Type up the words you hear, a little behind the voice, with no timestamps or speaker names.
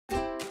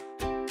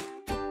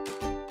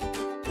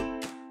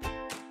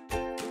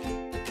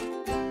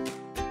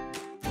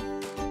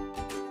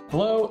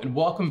Hello and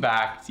welcome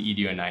back to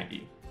EDU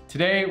 90.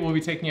 Today we'll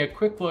be taking a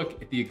quick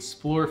look at the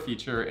Explore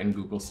feature in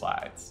Google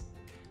Slides.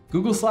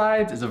 Google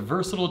Slides is a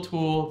versatile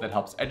tool that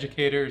helps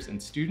educators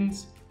and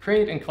students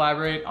create and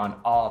collaborate on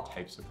all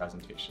types of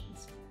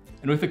presentations.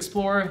 And with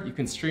Explore, you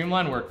can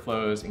streamline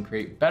workflows and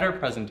create better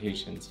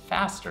presentations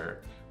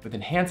faster with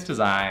enhanced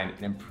design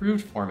and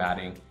improved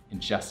formatting in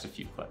just a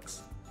few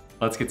clicks.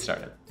 Let's get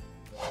started.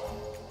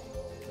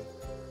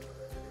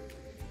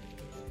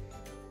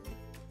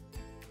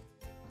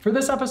 For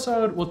this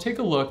episode, we'll take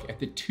a look at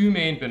the two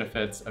main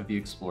benefits of the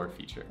Explore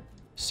feature,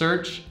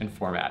 search and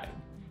formatting.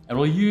 And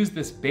we'll use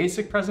this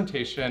basic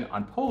presentation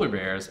on polar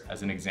bears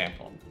as an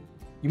example.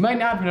 You might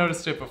not have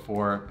noticed it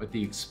before, but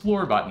the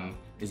Explore button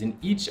is in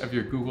each of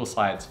your Google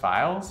Slides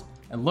files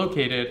and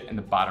located in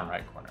the bottom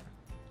right corner.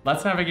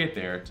 Let's navigate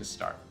there to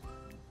start.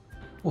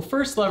 We'll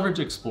first leverage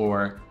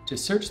Explore to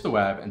search the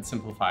web and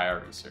simplify our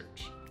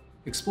research.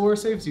 Explore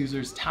saves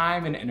users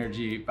time and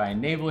energy by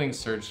enabling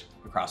search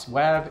across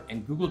web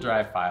and Google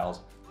Drive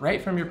files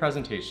right from your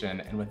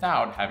presentation and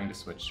without having to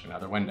switch to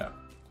another window.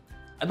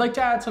 I'd like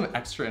to add some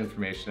extra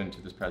information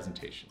to this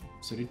presentation.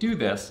 So to do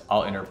this,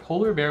 I'll enter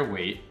polar bear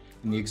weight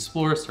in the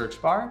Explore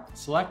search bar,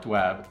 select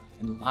web,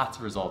 and lots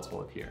of results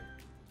will appear.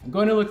 I'm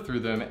going to look through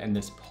them, and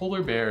this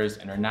Polar Bears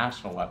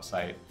International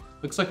website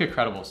looks like a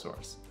credible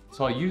source.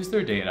 So I'll use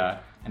their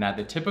data and add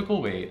the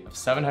typical weight of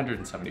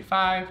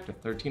 775 to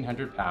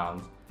 1,300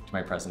 pounds to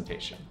my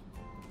presentation.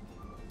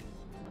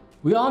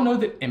 We all know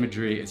that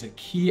imagery is a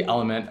key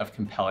element of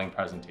compelling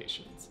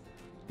presentations.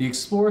 The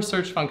Explore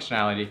search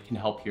functionality can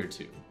help here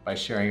too, by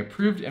sharing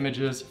approved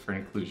images for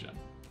inclusion.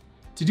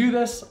 To do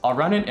this, I'll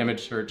run an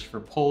image search for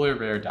polar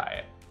bear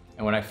diet,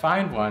 and when I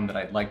find one that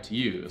I'd like to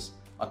use,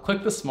 I'll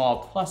click the small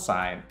plus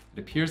sign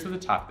that appears at the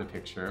top of the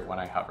picture when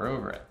I hover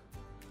over it.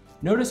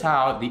 Notice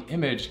how the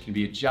image can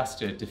be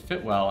adjusted to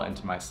fit well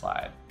into my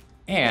slide,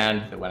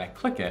 and that when I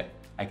click it,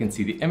 I can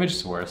see the image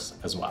source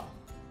as well.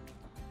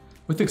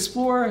 With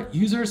Explore,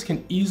 users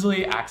can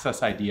easily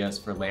access ideas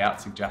for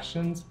layout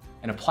suggestions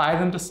and apply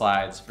them to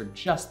slides for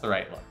just the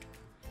right look.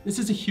 This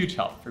is a huge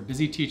help for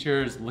busy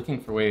teachers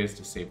looking for ways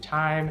to save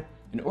time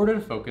in order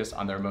to focus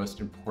on their most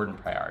important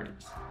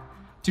priorities.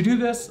 To do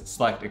this,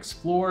 select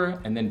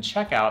Explore and then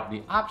check out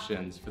the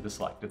options for the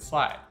selected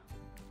slide.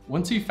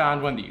 Once you've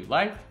found one that you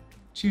like,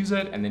 choose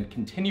it and then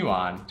continue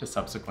on to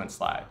subsequent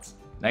slides.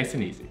 Nice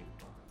and easy.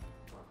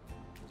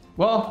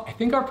 Well, I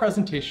think our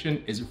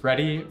presentation is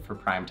ready for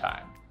prime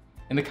time.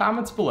 In the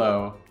comments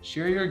below,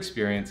 share your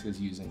experiences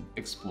using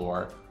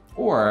Explore,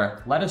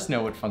 or let us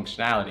know what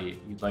functionality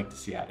you'd like to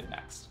see added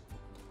next.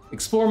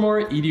 Explore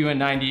more EDU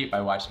 90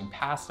 by watching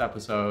past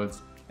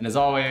episodes, and as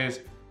always,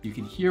 you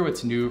can hear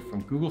what's new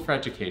from Google for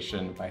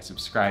Education by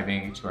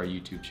subscribing to our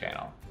YouTube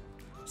channel.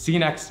 See you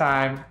next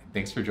time, and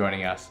thanks for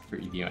joining us for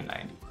EDU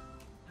 90.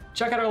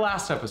 Check out our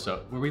last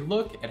episode where we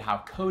look at how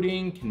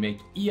coding can make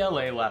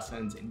ELA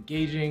lessons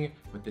engaging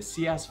with the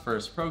CS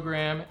First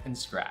program and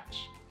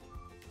Scratch.